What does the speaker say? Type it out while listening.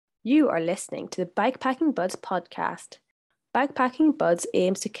You are listening to the Bikepacking Buds podcast. Bikepacking Buds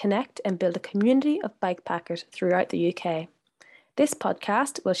aims to connect and build a community of bikepackers throughout the UK. This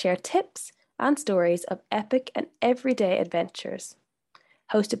podcast will share tips and stories of epic and everyday adventures.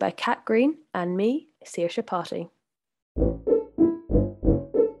 Hosted by Kat Green and me, Saoirse Potty.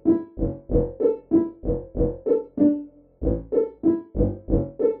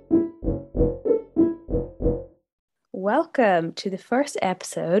 Welcome to the first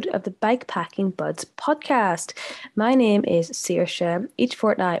episode of the Bikepacking Buds podcast. My name is Saoirse. Each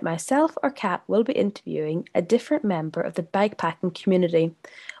fortnight, myself or Kat will be interviewing a different member of the bikepacking community.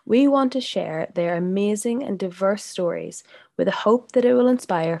 We want to share their amazing and diverse stories with the hope that it will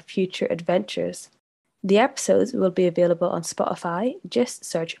inspire future adventures. The episodes will be available on Spotify. Just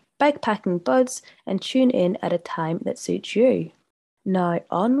search Bikepacking Buds and tune in at a time that suits you. Now,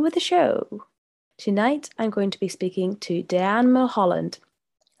 on with the show. Tonight, I'm going to be speaking to Diane Mulholland.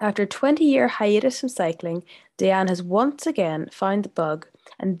 After a 20-year hiatus from cycling, Diane has once again found the bug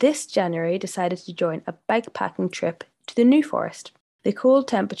and this January decided to join a bikepacking trip to the New Forest. The cold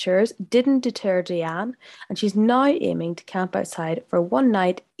temperatures didn't deter Diane, and she's now aiming to camp outside for one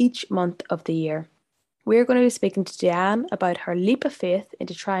night each month of the year. We're going to be speaking to Diane about her leap of faith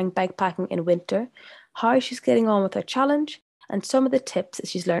into trying bikepacking in winter, how she's getting on with her challenge, and some of the tips that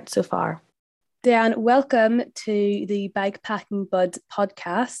she's learnt so far. Diane, welcome to the Bikepacking Buds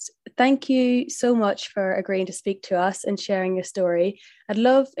podcast. Thank you so much for agreeing to speak to us and sharing your story. I'd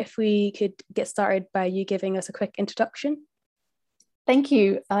love if we could get started by you giving us a quick introduction. Thank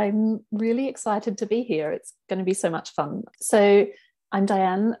you. I'm really excited to be here. It's going to be so much fun. So I'm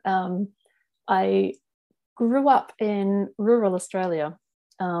Diane. I grew up in rural Australia,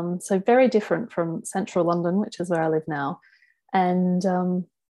 so very different from central London, which is where I live now. And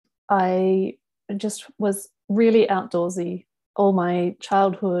I just was really outdoorsy all my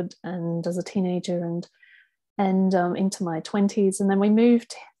childhood and as a teenager and into my 20s. And then we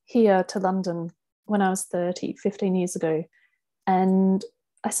moved here to London when I was 15 years ago. And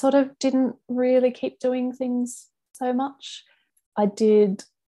I sort of didn't really keep doing things so much. I did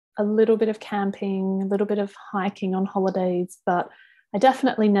a little bit of camping, a little bit of hiking on holidays, but I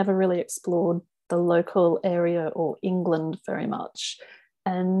definitely never really explored the local area or England very much.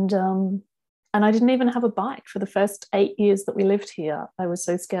 And I didn't even have a bike for the first 8 years that we lived here. I was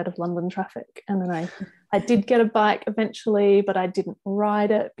so scared of London traffic. And then I did get a bike eventually, but I didn't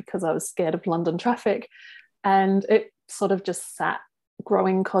ride it because I was scared of London traffic. And it sort of just sat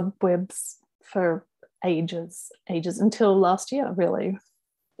growing cobwebs for ages until last year, really.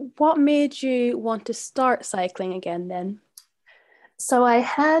 What made you want to start cycling again then? So I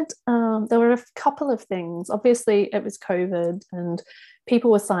had, there were a couple of things. Obviously, it was COVID and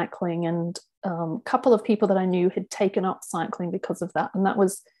people were cycling, and a couple of people that I knew had taken up cycling because of that. And that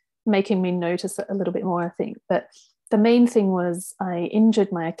was making me notice it a little bit more, I think. But the main thing was I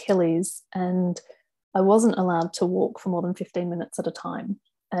injured my Achilles and I wasn't allowed to walk for more than 15 minutes at a time.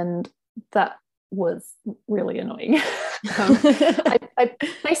 And that was really annoying.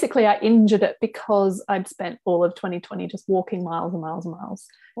 I injured it because I'd spent all of 2020 just walking miles and miles and miles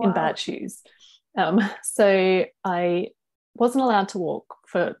in bad shoes. So I wasn't allowed to walk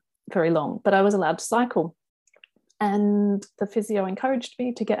for very long, but I was allowed to cycle. And the physio encouraged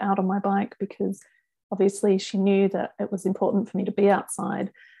me to get out on my bike because obviously she knew that it was important for me to be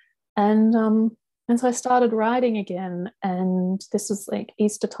outside. And so I started riding again, and this was like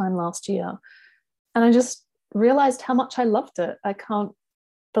Easter time last year. And I just realized how much I loved it. I can't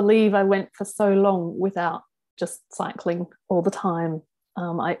believe I went for so long without just cycling all the time.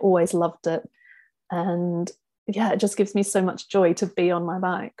 I always loved it. And yeah, it just gives me so much joy to be on my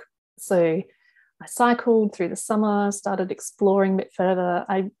bike. So I cycled through the summer, started exploring a bit further.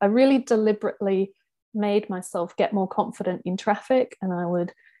 I really deliberately made myself get more confident in traffic, and I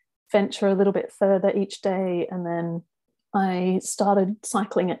would venture a little bit further each day. And then I started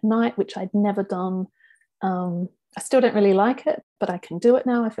cycling at night, which I'd never done. I still don't really like it, but I can do it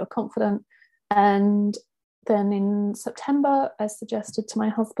now. I feel confident. And then in September, I suggested to my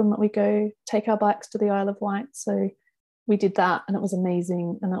husband that we go take our bikes to the Isle of Wight. So we did that, and it was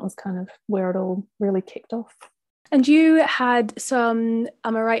amazing. And that was kind of where it all really kicked off. And you had some,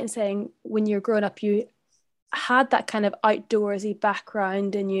 am I right in saying when you were growing up, you had that kind of outdoorsy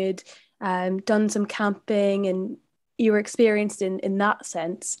background and you'd done some camping and you were experienced in that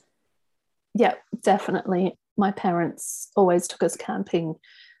sense? Yeah, definitely. My parents always took us camping.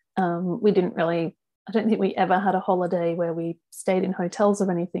 We didn't really, I don't think we ever had a holiday where we stayed in hotels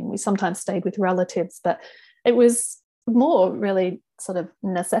or anything. We sometimes stayed with relatives, but it was more really sort of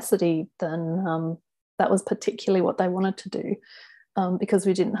necessity than that was particularly what they wanted to do. because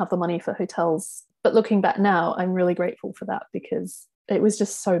we didn't have the money for hotels. But looking back now, I'm really grateful for that, because it was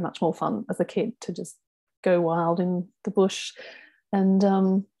just so much more fun as a kid to just go wild in the bush.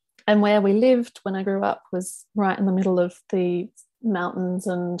 And where we lived when I grew up was right in the middle of the mountains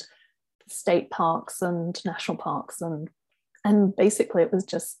and state parks and national parks, and basically it was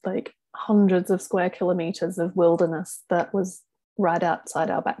just like hundreds of square kilometers of wilderness that was right outside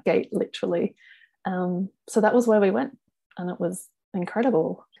our back gate, literally. So that was where we went, and it was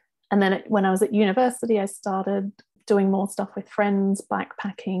incredible. And then when I was at university, I started doing more stuff with friends,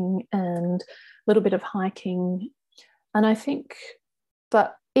 bikepacking and a little bit of hiking. And I think,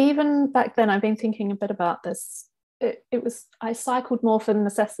 but even back then, I've been thinking a bit about this. I cycled more for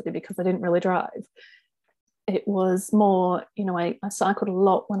necessity because I didn't really drive. It was more, I cycled a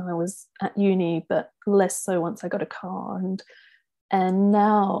lot when I was at uni, but less so once I got a car. And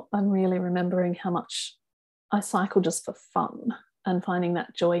now I'm really remembering how much I cycle just for fun and finding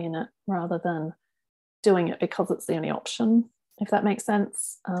that joy in it, rather than doing it because it's the only option, if that makes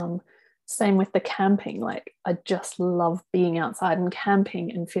sense. Same with the camping. Like, I just love being outside and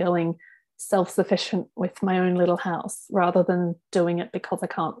camping and feeling self-sufficient with my own little house, rather than doing it because I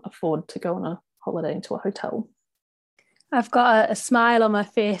can't afford to go on a holiday into a hotel. I've got a smile on my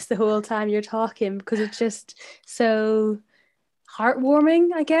face the whole time you're talking, because it's just so heartwarming,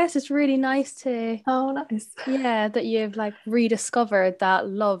 I guess. It's really nice to, Oh, nice. yeah, that you've like rediscovered that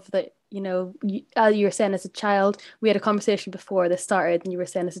love that, you were saying as a child. We had a conversation before this started, and you were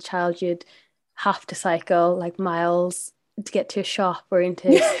saying as a child you'd have to cycle like miles to get to a shop or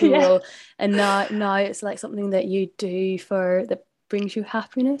into school. Yeah. And now it's like something that you do for that brings you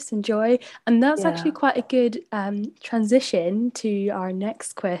happiness and joy. And that's actually Yeah. quite a good transition to our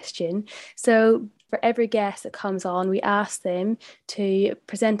next question. So for every guest that comes on, we ask them to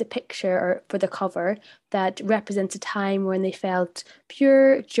present a picture or for the cover that represents a time when they felt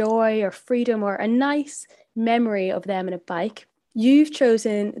pure joy or freedom or a nice memory of them on a bike. You've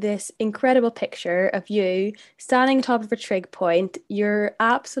chosen this incredible picture of you standing on top of a trig point. You're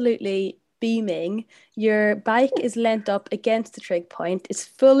absolutely beaming. Your bike is leant up against the trig point. It's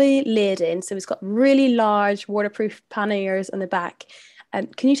fully laden, so it's got really large waterproof panniers on the back.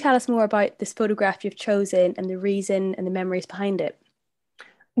 Can you tell us more about this photograph you've chosen and the reason and the memories behind it?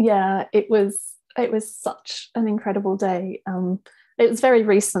 Yeah, it was such an incredible day. It was very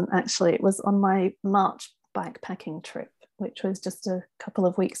recent, actually. It was on my March bikepacking trip, which was just a couple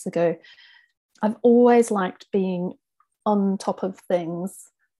of weeks ago. I've always liked being on top of things.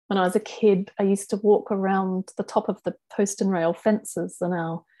 When I was a kid, I used to walk around the top of the post and rail fences in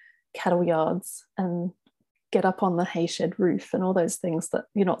our cattle yards and get up on the hay shed roof and all those things that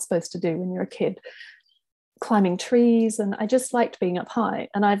you're not supposed to do when you're a kid, climbing trees. And I just liked being up high.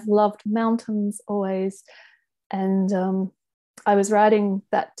 And I've loved mountains always. And I was riding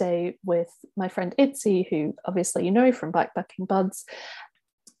that day with my friend Itzy, who obviously you know from Bikepacking Buds.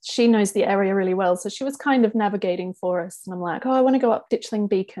 She knows the area really well. So she was kind of navigating for us. And I'm like, oh, I want to go up Ditchling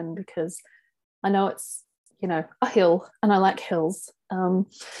Beacon because I know it's, a hill and I like hills. And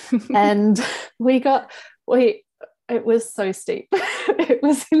it was so steep. It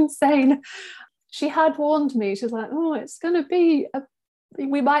was insane. She had warned me. She's like, oh, it's going to be,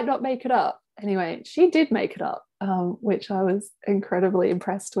 we might not make it up. Anyway, she did make it up, which I was incredibly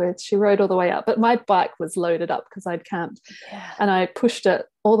impressed with. She rode all the way up, but my bike was loaded up because I'd camped. Yeah. And I pushed it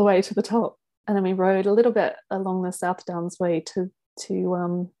all the way to the top. And then we rode a little bit along the South Downs Way to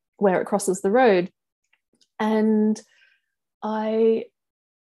where it crosses the road. And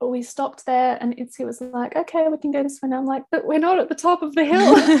we stopped there, and Itzy was like, okay, we can go this way now. I'm like, but we're not at the top of the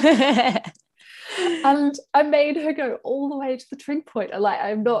hill. And I made her go all the way to the trig point.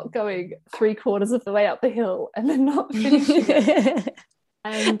 I'm not going 3/4 of the way up the hill and then not finishing it.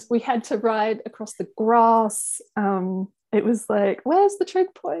 And we had to ride across the grass. It was like, where's the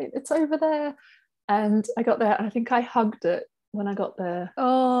trig point? It's over there. And I got there, and I think I hugged it when I got there.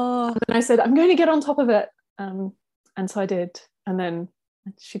 Oh. And then I said, I'm going to get on top of it. And so I did. And then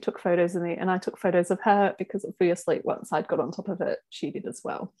she took photos of me, and I took photos of her because obviously once I'd got on top of it, she did as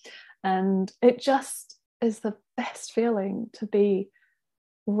well. And it just is the best feeling to be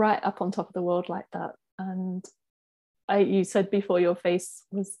right up on top of the world like that. And you said before your face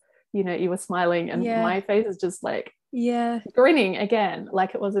was, you were smiling, and my face is just like grinning again,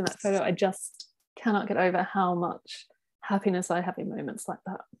 like it was in that photo. I just cannot get over how much happiness I have in moments like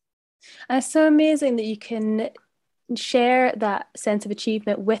that. And it's so amazing that you can share that sense of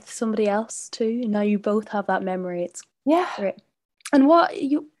achievement with somebody else too. Now you both have that memory. It's great. And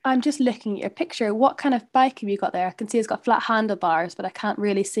I'm just looking at your picture. What kind of bike have you got there? I can see it's got flat handlebars, but I can't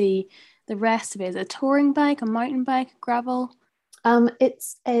really see the rest of it. Is it a touring bike, a mountain bike, gravel?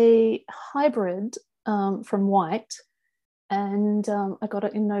 It's a hybrid from White, and I got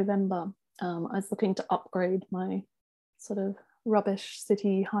it in November. I was looking to upgrade my sort of rubbish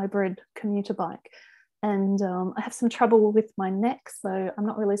city hybrid commuter bike, and I have some trouble with my neck, so I'm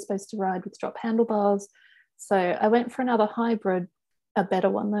not really supposed to ride with drop handlebars. So I went for another hybrid, a better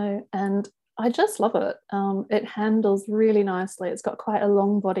one though, and I just love it. It handles really nicely. It's got quite a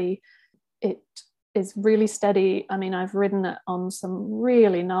long body. It is really steady. I mean, I've ridden it on some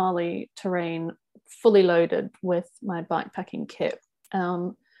really gnarly terrain, fully loaded with my bikepacking kit.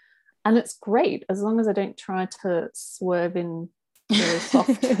 And it's great as long as I don't try to swerve in really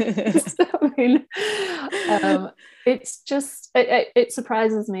soft. I mean, it's just, it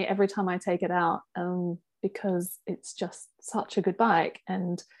surprises me every time I take it out, because it's just such a good bike.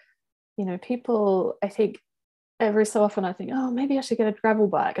 And, you know, people, I think, every so often I think, oh, maybe I should get a gravel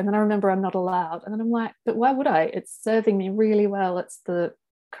bike. And then I remember I'm not allowed. And then I'm like, but why would I? It's serving me really well. It's the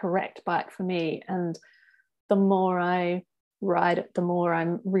correct bike for me. And the more I ride it, the more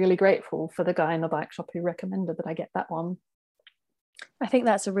I'm really grateful for the guy in the bike shop who recommended that I get that one. I think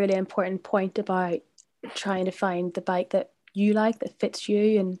that's a really important point about trying to find the bike that you like, that fits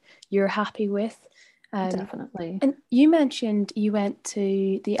you and you're happy with. Definitely. And you mentioned you went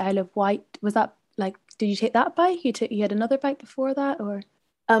to the Isle of Wight. Was that like, did you take that bike? You had another bike before that, or?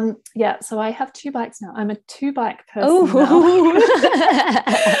 Yeah, so I have two bikes now. I'm a two bike person now.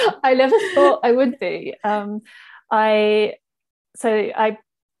 I never thought I would be. The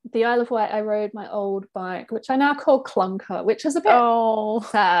Isle of Wight, I rode my old bike, which I now call Clunker, which is a bit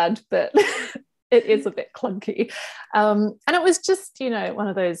sad, but it is a bit clunky. And it was just, you know, one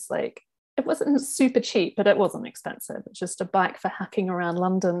of those, like, it wasn't super cheap, but it wasn't expensive. It's just a bike for hacking around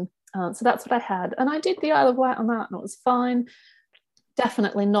London. So that's what I had. And I did the Isle of Wight on that, and it was fine.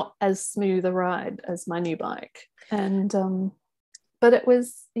 Definitely not as smooth a ride as my new bike. And but it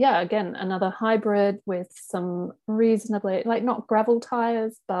was, yeah, again, another hybrid with some reasonably, like, not gravel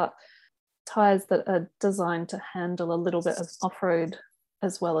tires, but tires that are designed to handle a little bit of off-road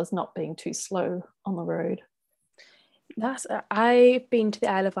as well as not being too slow on the road. I've been to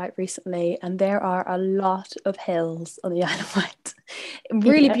the Isle of Wight recently, and there are a lot of hills on the Isle of Wight.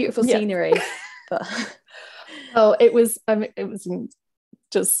 Really beautiful scenery, but it was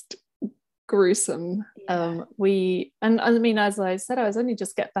just gruesome. I mean, as I said, I was only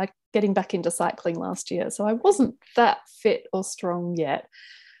just getting back into cycling last year, so I wasn't that fit or strong yet.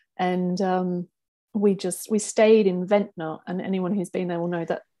 And we stayed in Ventnor, and anyone who's been there will know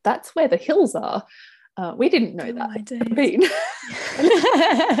that that's where the hills are. We didn't know that. We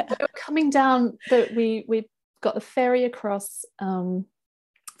were coming down, we got the ferry across from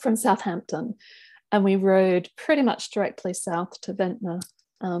Southampton, and we rode pretty much directly south to Ventnor.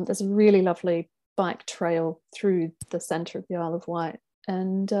 There's a really lovely bike trail through the centre of the Isle of Wight,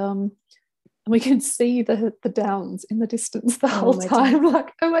 and we can see the downs in the distance the whole time.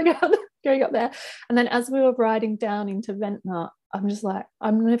 Like, oh my God, going up there. And then as we were riding down into Ventnor, I'm just like,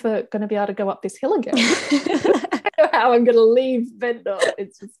 I'm never going to be able to go up this hill again. I don't know how I'm going to leave Ventnor.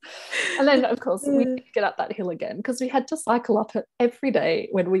 It's just, and then of course we get up that hill again because we had to cycle up it every day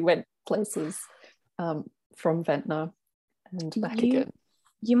when we went places from Ventnor and back again.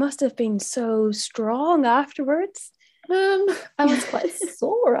 You must have been so strong afterwards. I was quite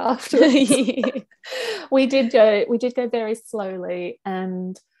sore afterwards. We did go very slowly,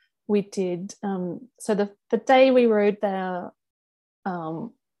 and we did so the day we rode there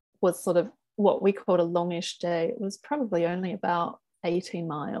was sort of what we called a longish day. It was probably only about 18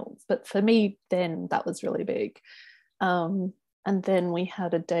 miles, but for me then that was really big. And then we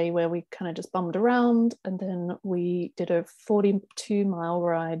had a day where we kind of just bummed around, and then we did a 42-mile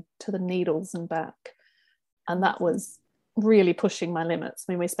ride to the Needles and back, and that was really pushing my limits.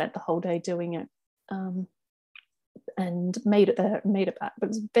 I mean, we spent the whole day doing it, and made it there, made it back, but it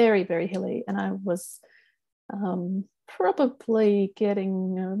was very, very hilly, and I was probably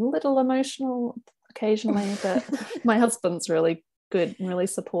getting a little emotional occasionally, but my husband's really good and really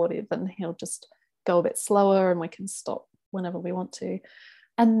supportive, and he'll just go a bit slower and we can stop whenever we want to.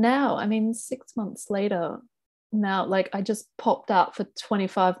 And now, I mean, 6 months later, now, like, I just popped out for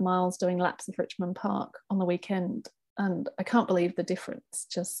 25 miles doing laps of Richmond Park on the weekend, and I can't believe the difference,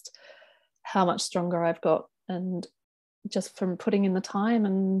 just how much stronger I've got, and just from putting in the time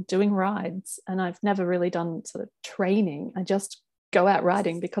and doing rides. And I've never really done sort of training. I just go out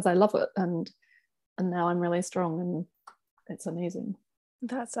riding because I love it, and now I'm really strong, and it's amazing.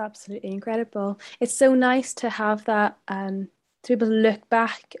 That's absolutely incredible. It's so nice to have that, to be able to look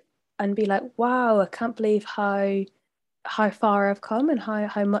back and be like, wow, I can't believe how far I've come and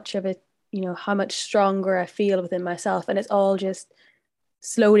how much of a how much stronger I feel within myself. And it's all just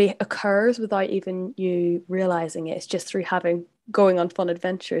slowly occurs without even you realizing it. It's just through going on fun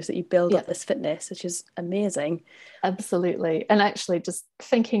adventures that you build Yeah, up this fitness, which is amazing. absolutely. And actually, just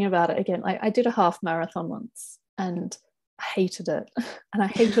thinking about it again, I did a half marathon once and I hated it. And I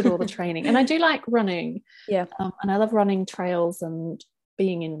hated all the training. And I do like running. Yeah. And I love running trails and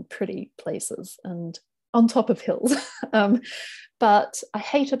being in pretty places and on top of hills. But I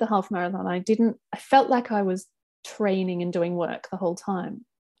hated the half marathon. I felt like I was training and doing work the whole time.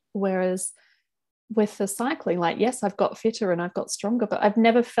 Whereas with the cycling, like, yes, I've got fitter and I've got stronger, but I've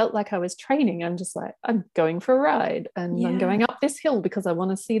never felt like I was training. I'm just like, I'm going for a ride and I'm Yeah. going up this hill because I want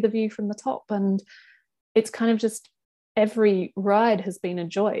to see the view from the top. And it's kind of just every ride has been a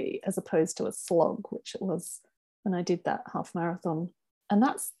joy as opposed to a slog, which it was when I did that half marathon. And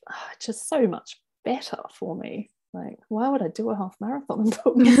that's just so much better for me. Like, why would I do a half marathon and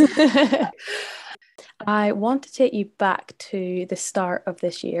put myself? I want to take you back to the start of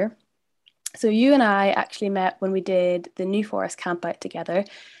this year. So you and I actually met when we did the New Forest camp out together.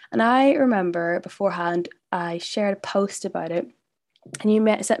 And I remember beforehand, I shared a post about it,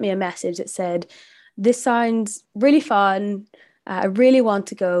 and sent me a message that said, "This sounds really fun. I really want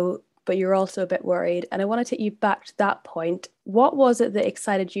to go, but you're also a bit worried." And I want to take you back to that point. What was it that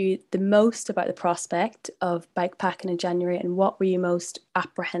excited you the most about the prospect of bike packing in January, and what were you most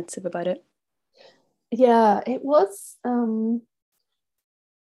apprehensive about it? Yeah, it wasn't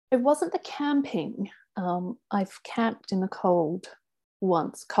the camping. I've camped in the cold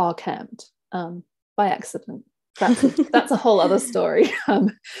once, car camped, by accident. That's a whole other story.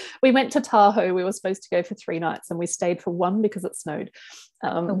 We went to Tahoe. We were supposed to go for 3 nights, and we stayed for one because it snowed.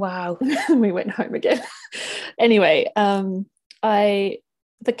 Oh, wow. We went home again. Anyway, I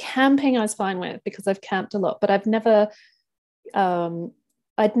the camping I was fine with because I've camped a lot, but um,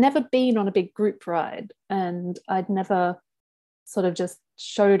 I'd never been on a big group ride, and I'd never sort of just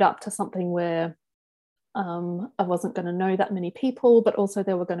showed up to something where I wasn't going to know that many people, but also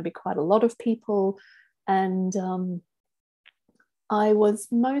there were going to be quite a lot of people. And I was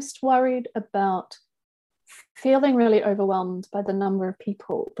most worried about feeling really overwhelmed by the number of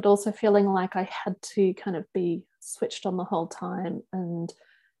people, but also feeling like I had to kind of be switched on the whole time and,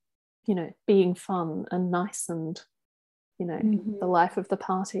 being fun and nice and, the Mhm. life of the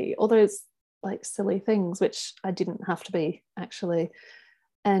party, all those like silly things, which I didn't have to be actually.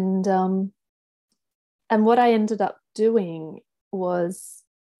 And what I ended up doing was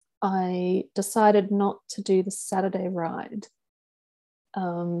I decided not to do the Saturday ride.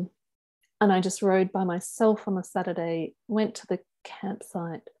 Um, and I just rode by myself on the Saturday, went to the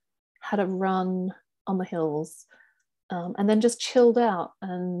campsite, had a run on the hills, and then just chilled out.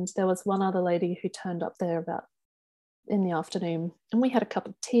 And there was one other lady who turned up there about in the afternoon, and we had a cup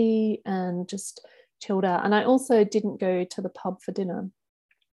of tea and just chilled out. And I also didn't go to the pub for dinner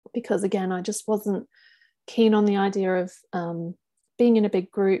because, again, I just wasn't keen on the idea of being in a big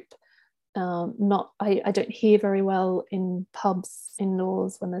group. I don't hear very well in pubs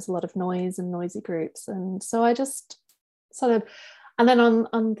indoors when there's a lot of noise and noisy groups, and so I just sort of. And then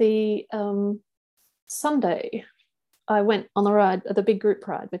on the Sunday, I went on the big group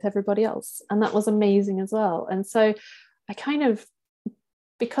ride with everybody else, and that was amazing as well. And so I kind of,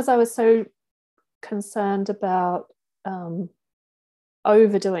 because I was so concerned about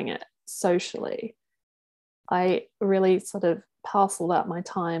overdoing it socially, I really sort of parceled out my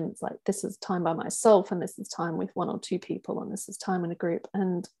time. It's like, this is time by myself, and this is time with one or two people, and this is time in a group.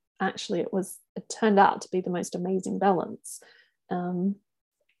 And actually it turned out to be the most amazing balance.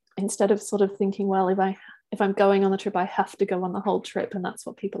 Instead of sort of thinking, well, if I'm going on the trip, I have to go on the whole trip, and that's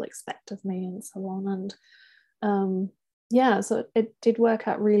what people expect of me, and so on. And yeah, so it did work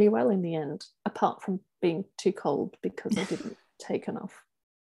out really well in the end, apart from being too cold because I didn't take enough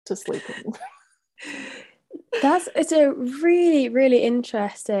to sleep in. It's a really, really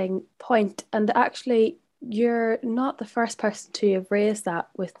interesting point. And actually, you're not the first person to have raised that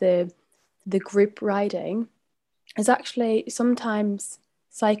with the group riding. Is actually sometimes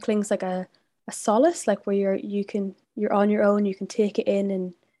cycling's like a solace, like where you're on your own, you can take it in,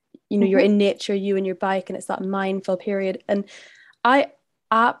 and you're Mm-hmm. in nature, you and your bike, and it's that mindful period. And I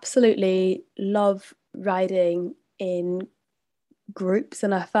absolutely love riding in groups,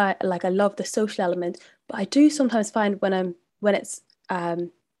 and I find like I love the social element, but I do sometimes find when it's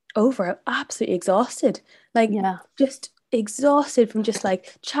over, I'm absolutely exhausted. Like, Yeah. just exhausted from just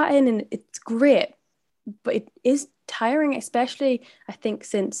like chatting, and it's great, but it is tiring, especially I think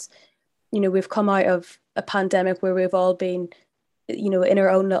since we've come out of a pandemic where we've all been in our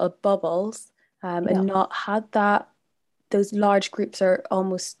own little bubbles, Yeah. and not had that. Those large groups are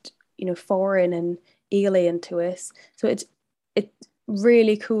almost foreign and alien to us. So it's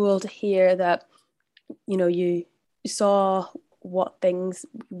really cool to hear that, you saw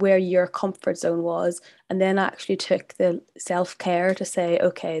where your comfort zone was, and then actually took the self-care to say,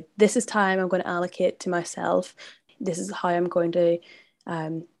 okay, this is time I'm going to allocate to myself. This is how I'm going to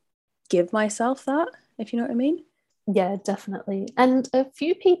give myself that, if you know what I mean. Yeah, definitely. And a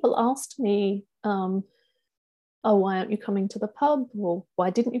few people asked me, oh, why aren't you coming to the pub? Or why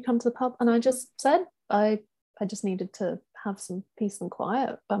didn't you come to the pub? And I just said, I just needed to have some peace and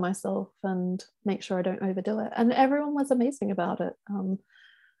quiet by myself and make sure I don't overdo it. And everyone was amazing about it. And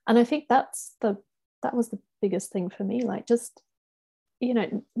I think that was the biggest thing for me. Like, just,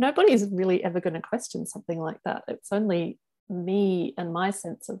 nobody's really ever going to question something like that. It's only me and my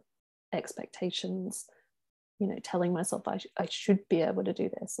sense of expectations, telling myself I should be able to do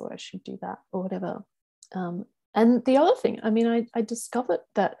this, or I should do that, or whatever. And the other thing, I discovered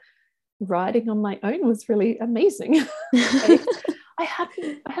that riding on my own was really amazing. I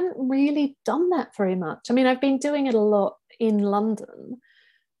hadn't really done that very much. I've been doing it a lot in London,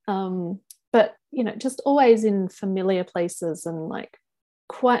 but just always in familiar places, and like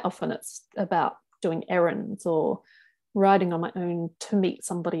quite often it's about doing errands or riding on my own to meet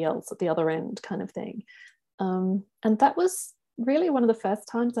somebody else at the other end, kind of thing. And that was really one of the first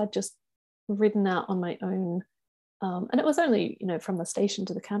times I'd just ridden out on my own. And it was only, from the station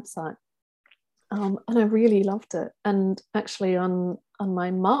to the campsite. And I really loved it. And actually on my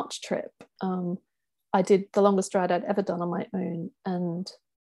March trip, I did the longest ride I'd ever done on my own. And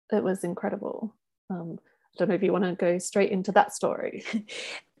it was incredible. I don't know if you want to go straight into that story.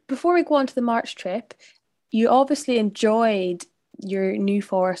 Before we go on to the March trip, you obviously enjoyed your New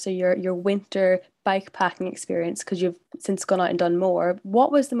Forest, or your winter bike packing experience, because you've since gone out and done more.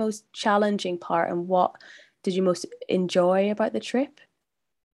 What was the most challenging part, and what did you most enjoy about the trip?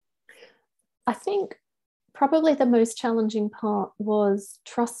 I think probably the most challenging part was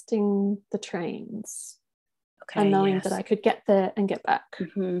trusting the trains, and knowing that I could get there and get back.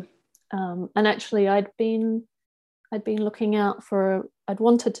 Mm-hmm. And actually, I'd been looking out I'd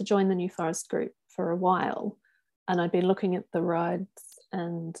wanted to join the New Forest group for a while, and I'd been looking at the rides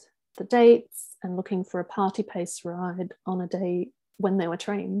and the dates and looking for a party pace ride on a day when there were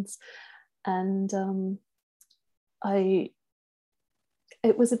trains. And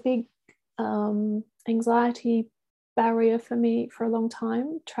it was a big anxiety barrier for me for a long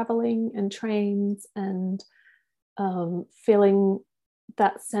time, traveling and trains, and feeling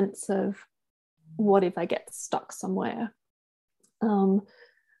that sense of, what if I get stuck somewhere? And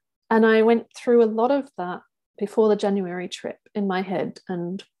I went through a lot of that before the January trip in my head,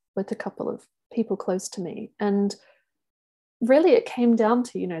 and with a couple of people close to me. And really it came down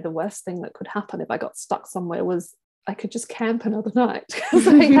to, the worst thing that could happen if I got stuck somewhere was I could just camp another night, because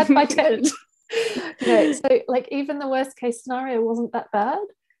I had my tent. So like, even the worst case scenario wasn't that bad.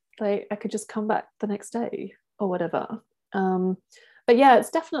 Like, I could just come back the next day or whatever. But yeah,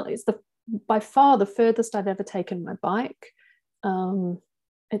 it's by far the furthest I've ever taken my bike.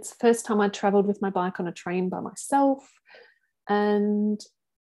 It's the first time I traveled with my bike on a train by myself. And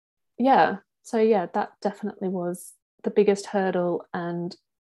yeah, so yeah, that definitely was the biggest hurdle. And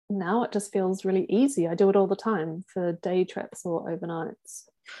now it just feels really easy. I do it all the time for day trips or overnights.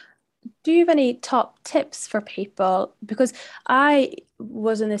 Do you have any top tips for people? Because I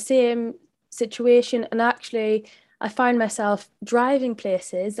was in the same situation, and actually I found myself driving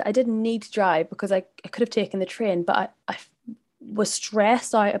places I didn't need to drive, because I could have taken the train, but I was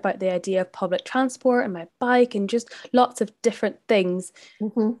stressed out about the idea of public transport and my bike and just lots of different things.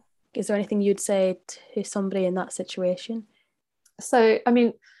 Mm-hmm. Is there anything you'd say to somebody in that situation? So,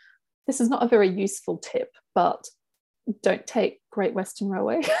 this is not a very useful tip, but don't take Great Western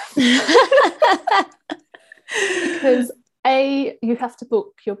Railway. Because A, you have to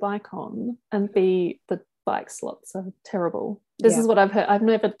book your bike on, and B, the bike slots are terrible. This is what I've heard. I've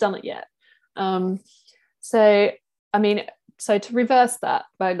never done it yet. So to reverse that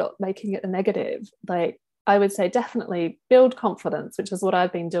by not making it a negative, like, I would say definitely build confidence, which is what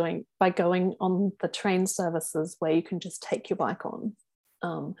I've been doing by going on the train services where you can just take your bike on.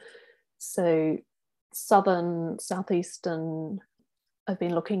 So Southern, Southeastern, I've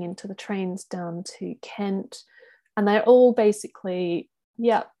been looking into the trains down to Kent, and they're all basically,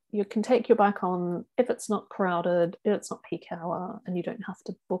 you can take your bike on if it's not crowded, if it's not peak hour, and you don't have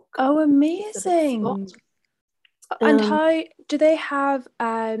to book. Oh, amazing. And how do they have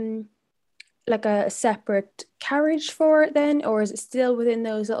like a separate carriage for it then, or is it still within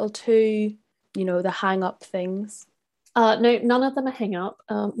those little two, the hang up things? No, none of them are hang up.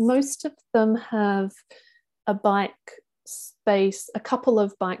 Most of them have a bike space, a couple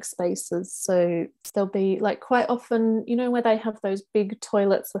of bike spaces. So there'll be like quite often, you know, where they have those big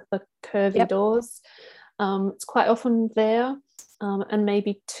toilets with the curvy doors. It's quite often there, and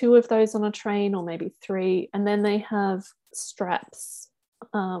maybe 2 of those on a train, or maybe 3. And then they have straps,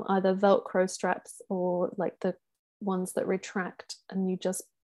 either Velcro straps or like the ones that retract, and you just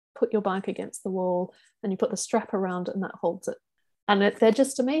put your bike against the wall and you put the strap around it and that holds it. And they're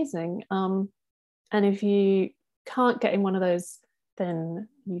just amazing. And if you can't get in one of those, then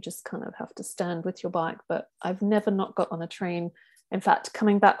you just kind of have to stand with your bike. But I've never not got on a train. In fact,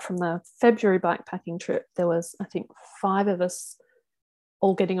 coming back from the February bikepacking trip, there was, I think, 5 of us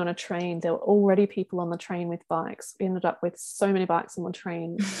all getting on a train. There were already people on the train with bikes. We ended up with so many bikes on the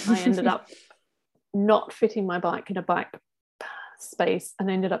train. I ended up not fitting my bike in a bike space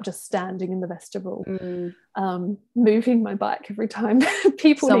and ended up just standing in the vestibule, moving my bike every time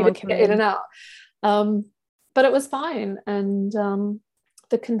people needed to get in and out. But it was fine. And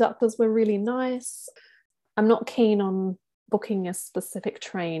the conductors were really nice. I'm not keen on booking a specific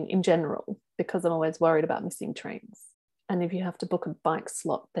train in general because I'm always worried about missing trains. And if you have to book a bike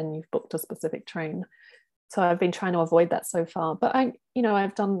slot, then you've booked a specific train. So I've been trying to avoid that so far. But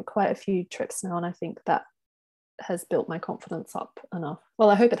I've done quite a few trips now, and I think that has built my confidence up enough. Well,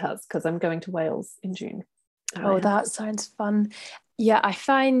 I hope it has, because I'm going to Wales in June. Oh, that sounds fun. Yeah, I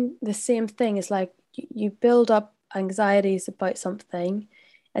find the same thing. It's like you build up anxieties about something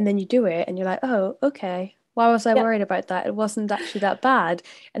and then you do it and you're like, oh, okay. Why was I worried about that? It wasn't actually that bad.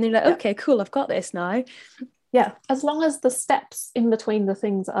 And then you're like, okay, cool, I've got this now. Yeah, as long as the steps in between the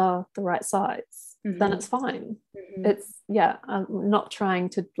things are the right size, then it's fine. It's, I'm not trying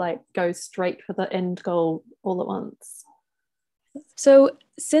to like go straight for the end goal all at once. So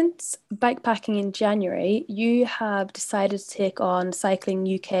since bikepacking in January, you have decided to take on Cycling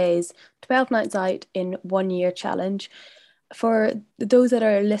UK's 12 Nights Out in 1 Year challenge. For those that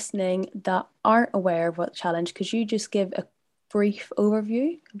are listening that aren't aware of what challenge, could you just give a brief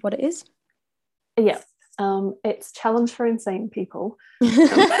overview of what it is? Yeah, it's Challenge for Insane People.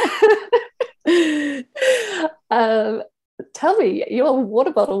 Tell me, your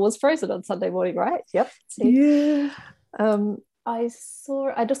water bottle was frozen on Sunday morning, right? Yep. Yeah. I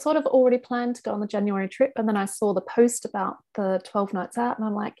just sort of already planned to go on the January trip, and then I saw the post about the 12 nights out, and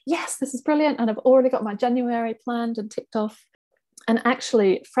I'm like, yes, this is brilliant. And I've already got my January planned and ticked off. And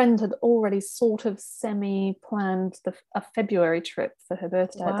actually, a friend had already sort of semi-planned a February trip for her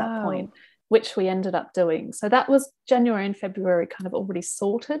birthday at that point, which we ended up doing. So that was January and February kind of already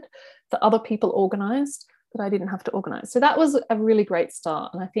sorted, that other people organised, but I didn't have to organise. So that was a really great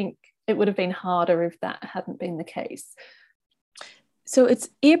start. And I think it would have been harder if that hadn't been the case. So it's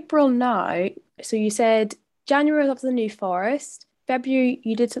April now. So you said January was up to the New Forest. February,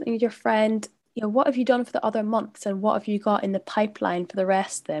 you did something with your friend. What have you done for the other months, and what have you got in the pipeline for the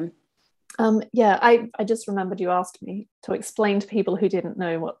rest of them? I just remembered you asked me to explain to people who didn't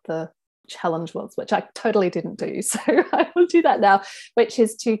know what the challenge was, which I totally didn't do. So I will do that now, which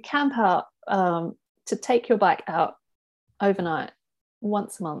is to camp out, to take your bike out overnight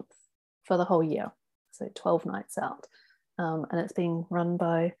once a month for the whole year. So 12 nights out. And it's being run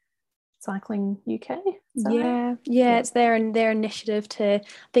by Cycling UK. Yeah, it's their initiative to, I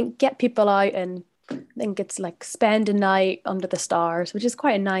think, get people out, and I think it's like spend a night under the stars, which is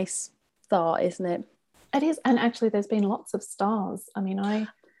quite a nice thought, isn't it? It is, and actually there's been lots of stars. I mean,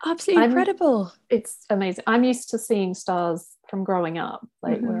 absolutely incredible. It's amazing. I'm used to seeing stars from growing up,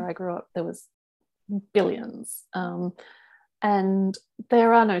 like where I grew up, there was billions. And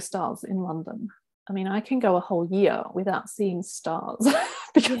there are no stars in London. I mean, I can go a whole year without seeing stars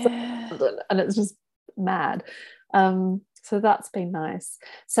because of London, and it's just mad. So that's been nice.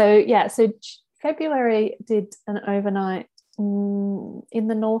 So February did an overnight in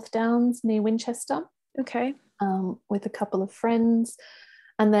the North Downs near Winchester. Okay. With a couple of friends.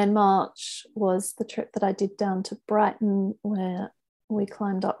 And then March was the trip that I did down to Brighton, where we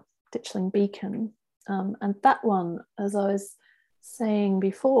climbed up Ditchling Beacon. And that one, as I was saying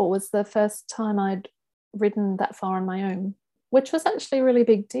before, was the first time I'd ridden that far on my own, which was actually a really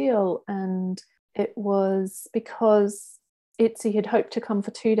big deal. And it was because Itzy had hoped to come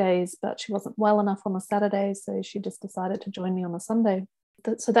for 2 days, but she wasn't well enough on the Saturday, so she just decided to join me on the Sunday.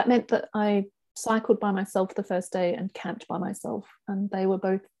 So that meant that I cycled by myself the first day and camped by myself, and they were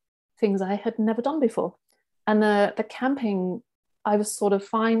both things I had never done before. And the camping I was sort of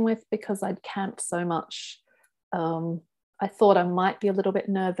fine with because I'd camped so much. I thought I might be a little bit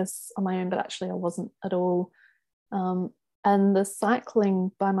nervous on my own, but actually I wasn't at all. And the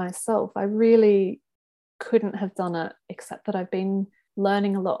cycling by myself, I really couldn't have done it, except that I've been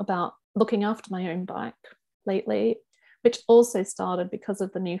learning a lot about looking after my own bike lately, which also started because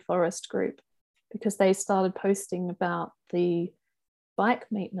of the New Forest group, because they started posting about the bike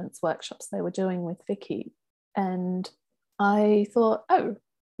maintenance workshops they were doing with Vicky. And I thought, oh,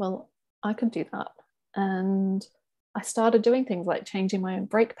 well, I could do that. And I started doing things like changing my own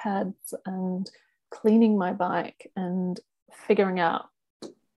brake pads and cleaning my bike and figuring out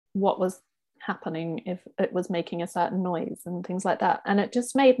what was happening if it was making a certain noise and things like that. And it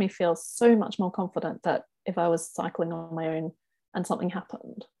just made me feel so much more confident that if I was cycling on my own and something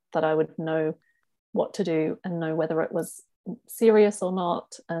happened, that I would know what to do and know whether it was serious or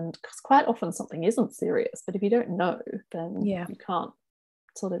not. And because quite often something isn't serious, but if you don't know, then you can't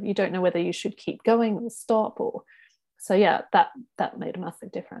you don't know whether you should keep going or stop. Or so yeah, that made a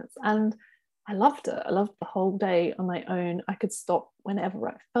massive difference. And I loved it. I loved the whole day on my own. I could stop whenever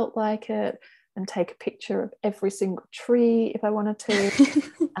I felt like it and take a picture of every single tree if I wanted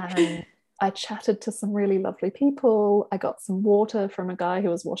to. And I chatted to some really lovely people. I got some water from a guy who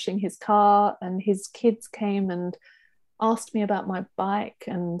was washing his car, and his kids came and asked me about my bike,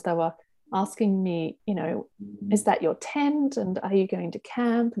 and they were asking me, is that your tent, and are you going to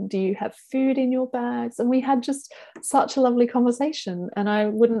camp, and do you have food in your bags? And we had just such a lovely conversation, and I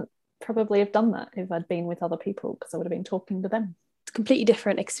wouldn't probably have done that if I'd been with other people, because I would have been talking to them. It's a completely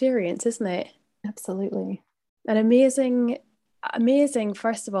different experience, isn't it? Absolutely. And amazing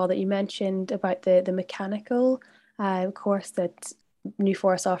first of all that you mentioned about the mechanical course that New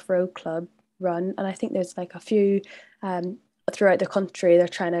Forest Off-Road Club run, and I think there's like a few throughout the country. They're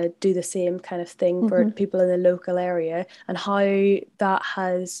trying to do the same kind of thing for people in the local area, and how that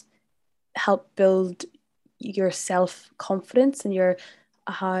has helped build your self-confidence and your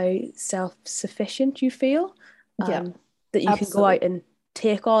how self-sufficient you feel, that you absolutely. can go out and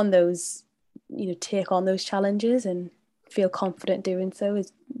take on those challenges and feel confident doing so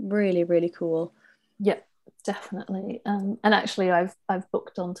is really, really cool. Yeah, definitely. And actually I've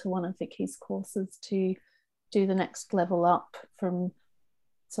booked onto one of Vicky's courses to do the next level up from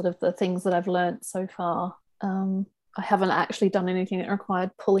sort of the things that I've learned so far. I haven't actually done anything that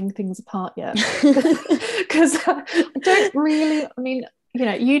required pulling things apart yet, because I don't really,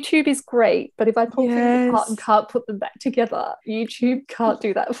 YouTube is great, but if I pull things apart and can't put them back together, YouTube can't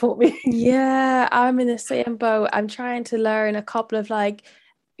do that for me. Yeah, I'm in the same boat. I'm trying to learn a couple of I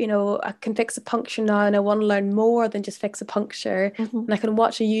can fix a puncture now, and I want to learn more than just fix a puncture. And I can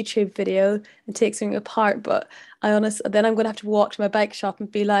watch a YouTube video and take something apart, but then I'm going to have to walk to my bike shop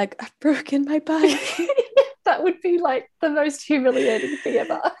and be like, I've broken my bike. That would be like the most humiliating thing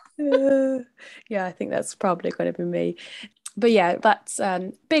ever. Yeah, I think that's probably going to be me. But yeah, that's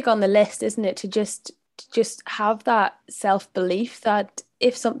big on the list, isn't it? To just have that self-belief that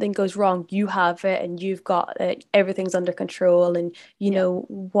if something goes wrong, you have it and you've got it, everything's under control, and you know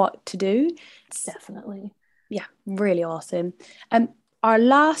what to do. Definitely. Yeah, really awesome. Our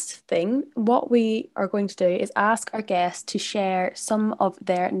last thing, what we are going to do is ask our guests to share some of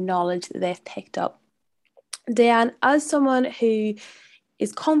their knowledge that they've picked up. Diane, as someone who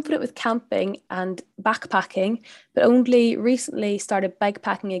is confident with camping and backpacking, but only recently started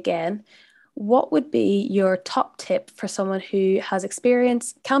bikepacking again, what would be your top tip for someone who has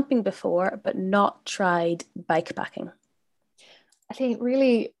experienced camping before but not tried bikepacking? I think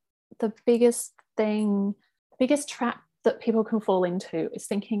really the biggest trap that people can fall into is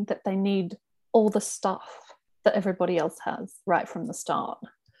thinking that they need all the stuff that everybody else has right from the start.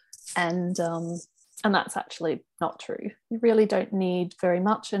 And that's actually not true. You really don't need very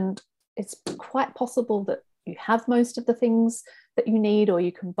much, and it's quite possible that you have most of the things that you need, or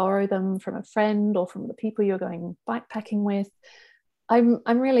you can borrow them from a friend or from the people you're going bikepacking with. I'm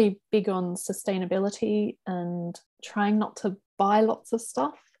really big on sustainability and trying not to buy lots of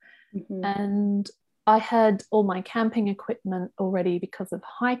stuff. And I had all my camping equipment already because of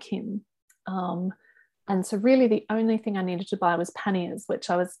hiking. And so really the only thing I needed to buy was panniers, which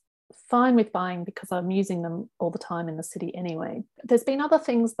I was fine with buying because I'm using them all the time in the city anyway. There's been other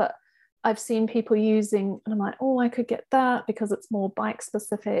things that I've seen people using, and I'm like, oh, I could get that because it's more bike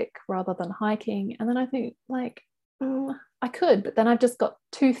specific rather than hiking. And then I think I could, but then I've just got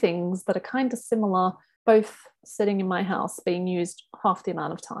two things that are kind of similar, both sitting in my house being used half the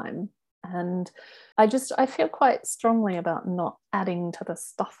amount of time. And I feel quite strongly about not adding to the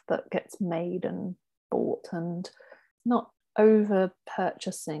stuff that gets made and bought, and not over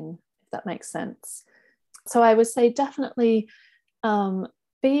purchasing, if that makes sense. So I would say definitely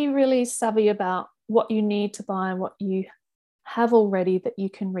be really savvy about what you need to buy and what you have already that you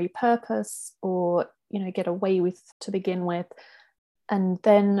can repurpose or get away with to begin with, and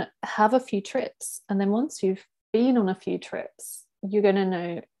then have a few trips. And then once you've been on a few trips, you're going to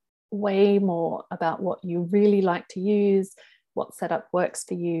know way more about what you really like to use, what setup works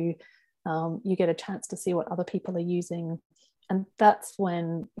for you. You get a chance to see what other people are using. And that's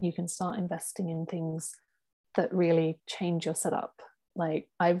when you can start investing in things that really change your setup. Like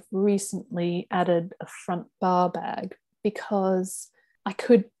I've recently added a front bar bag because I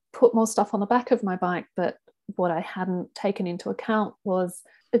could put more stuff on the back of my bike, but what I hadn't taken into account was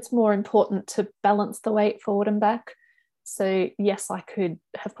it's more important to balance the weight forward and back. So yes, I could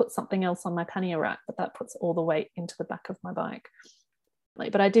have put something else on my pannier rack, but that puts all the weight into the back of my bike.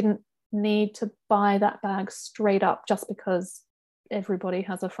 But I didn't need to buy that bag straight up just because everybody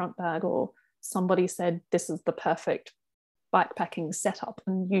has a front bag or somebody said this is the perfect bikepacking setup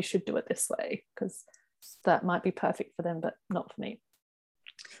and you should do it this way, because that might be perfect for them but not for me.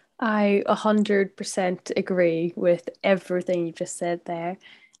 I 100% agree with everything you just said there.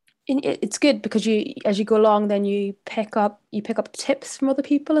 And it's good because you, as you go along, then you pick up tips from other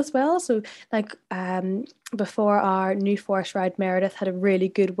people as well. So like before our New Forest ride, Meredith had a really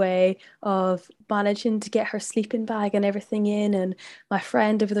good way of managing to get her sleeping bag and everything in. And my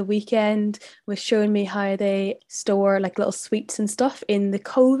friend over the weekend was showing me how they store like little sweets and stuff in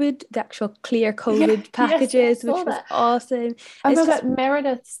the actual clear Yeah, COVID yes, I packages, saw which was that. awesome. Oh It's my just God,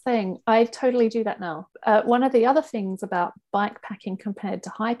 Meredith's thing. I totally do that now. One of the other things about bike packing compared to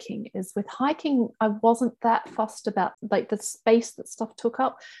hiking is with hiking, I wasn't that fussed about like the space that stuff took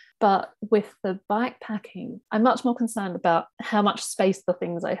up. But with the bike packing, I'm much more concerned about how much space the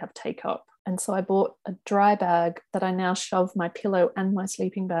things I have take up. And so I bought a dry bag that I now shove my pillow and my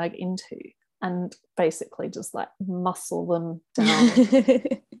sleeping bag into and basically just like muscle them down.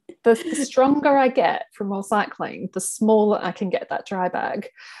 The stronger I get from more cycling, the smaller I can get that dry bag.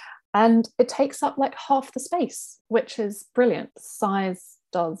 And it takes up like half the space, which is brilliant. Size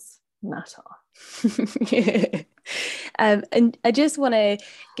does matter. Yeah. And I just want to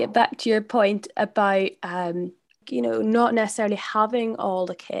get back to your point about, not necessarily having all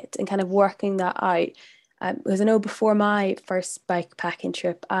the kit and kind of working that out. Because I know before my first bike packing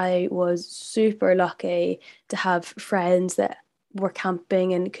trip, I was super lucky to have friends that were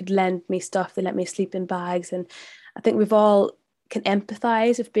camping and could lend me stuff. They let me sleep in bags. And I think we've all can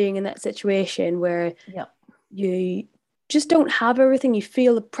empathize with being in that situation where Yeah. you just don't have everything. You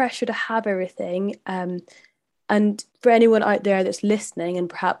feel the pressure to have everything. And for anyone out there that's listening and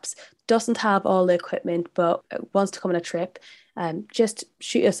perhaps doesn't have all the equipment but wants to come on a trip, just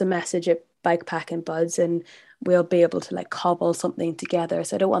shoot us a message at Bikepacking Buds and we'll be able to like cobble something together.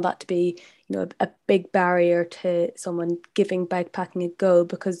 So I don't want that to be, a big barrier to someone giving bikepacking a go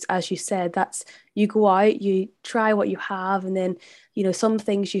because as you said, that's you go out, you try what you have, and then, some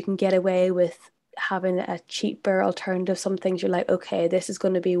things you can get away with having a cheaper alternative. Some things you're like, okay, this is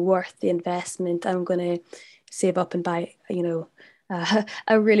going to be worth the investment. I'm going to save up and buy,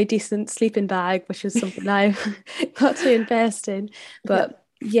 a really decent sleeping bag, which is something I've got to invest in. Yeah. But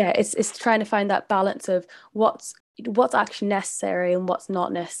yeah, it's trying to find that balance of what's actually necessary and what's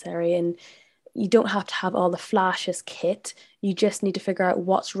not necessary. And you don't have to have all the flashes kit. You just need to figure out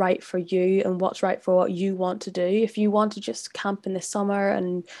what's right for you and what's right for what you want to do. If you want to just camp in the summer,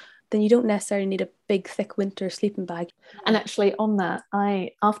 and then you don't necessarily need a big thick winter sleeping bag. And actually on that,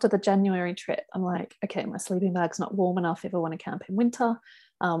 after the January trip, I'm like, okay, my sleeping bag's not warm enough if I want to camp in winter,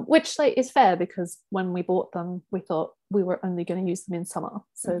 which like, is fair because when we bought them, we thought we were only going to use them in summer.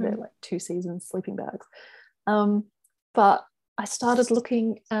 So they're like 2 season sleeping bags. But I started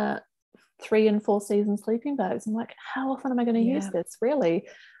looking at 3 and 4 season sleeping bags. I'm like, how often am I going to use this really?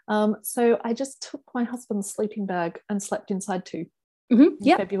 So I just took my husband's sleeping bag and slept inside 2 in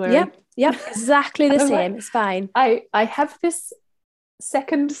February. Yep, exactly the same. Like, it's fine. I have this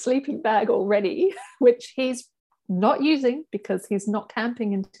second sleeping bag already, which he's not using because he's not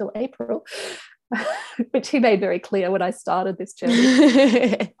camping until April, which he made very clear when I started this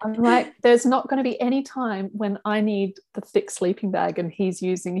journey. I'm like, there's not going to be any time when I need the thick sleeping bag and he's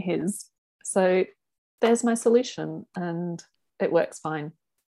using his. So there's my solution and it works fine.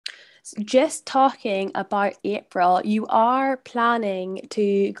 Just talking about April, you are planning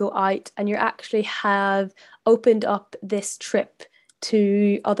to go out and you actually have opened up this trip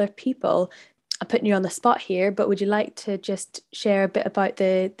to other people. I'm putting you on the spot here, but would you like to just share a bit about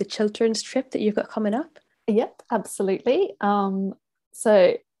the children's trip that you've got coming up? Yep, absolutely.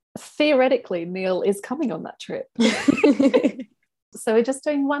 So theoretically, Neil is coming on that trip. So we're just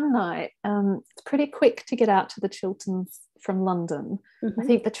doing one night. It's pretty quick to get out to the Chilterns from London. I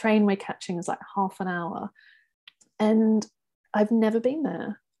think the train we're catching is like half an hour. And I've never been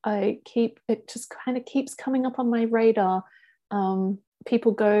there. It just kind of keeps coming up on my radar.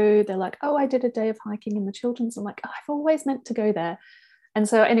 People go, they're like, oh, I did a day of hiking in the Chilterns. I'm like, oh, I've always meant to go there. And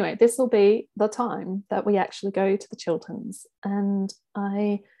so anyway, this will be the time that we actually go to the Chilterns. And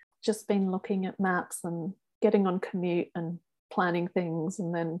I just been looking at maps and getting on Commute and planning things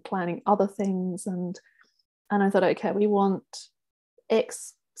and then planning other things. And I thought, okay, we want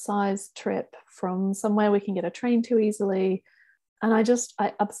X size trip from somewhere we can get a train to easily. And I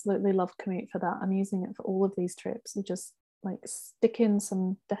absolutely love Commute for that. I'm using it for all of these trips. We just like stick in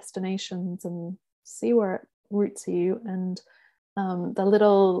some destinations and see where it routes you. And the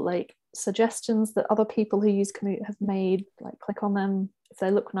little like suggestions that other people who use Commute have made, like click on them. If they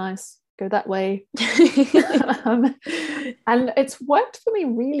look nice, go that way. And it's worked for me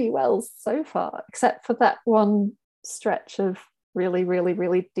really well so far, except for that one stretch of really, really,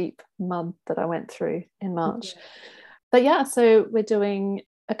 really deep mud that I went through in March. Yeah. But yeah, so we're doing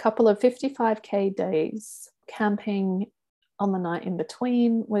a couple of 55k days camping on the night in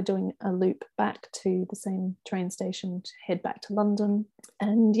between. We're doing a loop back to the same train station to head back to London.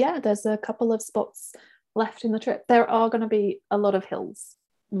 And yeah, there's a couple of spots left in the trip. There are going to be a lot of hills.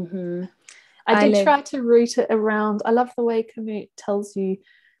 Mm-hmm. I did try to route it around. I love the way Commute tells you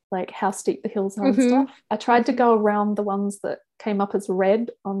like how steep the hills are and stuff. I tried to go around the ones that came up as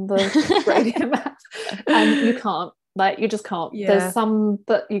red on the radio map, and you can't. Like you just can't. Yeah. There's some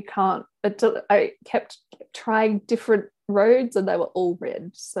that you can't. I kept trying different roads and they were all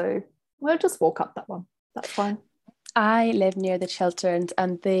red. So we'll just walk up that one. That's fine. I live near the Chilterns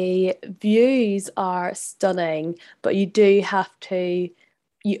and the views are stunning, but you do have to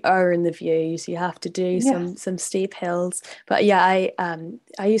earn the views. You have to do some steep hills. But yeah,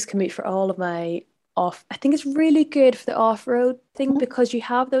 I use Commute for all of my off. I think it's really good for the off-road thing because you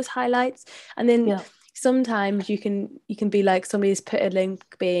have those highlights, and then sometimes you can be like, somebody's put a link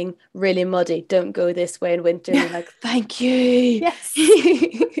being really muddy, don't go this way in winter, and you're like, thank you. Yes.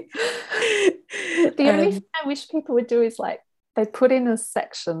 The only thing I wish people would do is like they put in a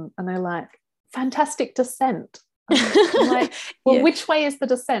section and they're like, fantastic descent. I'm like, well, which way is the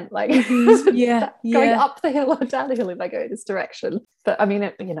descent? Like, going up the hill or down the hill if I go this direction. But I mean,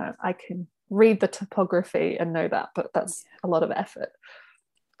 I can read the topography and know that, but that's a lot of effort.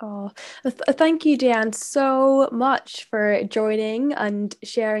 Oh, thank you, Diane, so much for joining and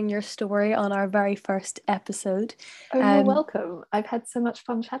sharing your story on our very first episode. Oh, you're welcome. I've had so much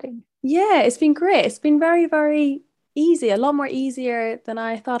fun chatting. Yeah, it's been great. It's been very, very easy, a lot more easier than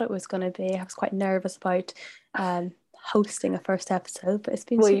I thought it was going to be. I was quite nervous about hosting a first episode, but it's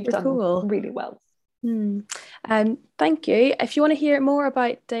been super cool. Really well. Thank you. If you want to hear more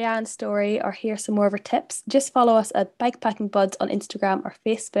about Diane's story or hear some more of her tips, just follow us at Bikepacking Buds on Instagram or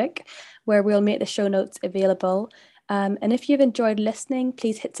Facebook, where we'll make the show notes available. And if you've enjoyed listening,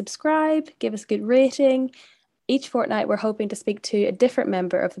 please hit subscribe, give us a good rating. Each fortnight, we're hoping to speak to a different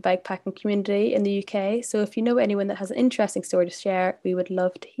member of the bikepacking community in the UK. So if you know anyone that has an interesting story to share, we would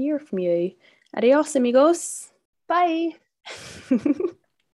love to hear from you. Adios, amigos. Bye.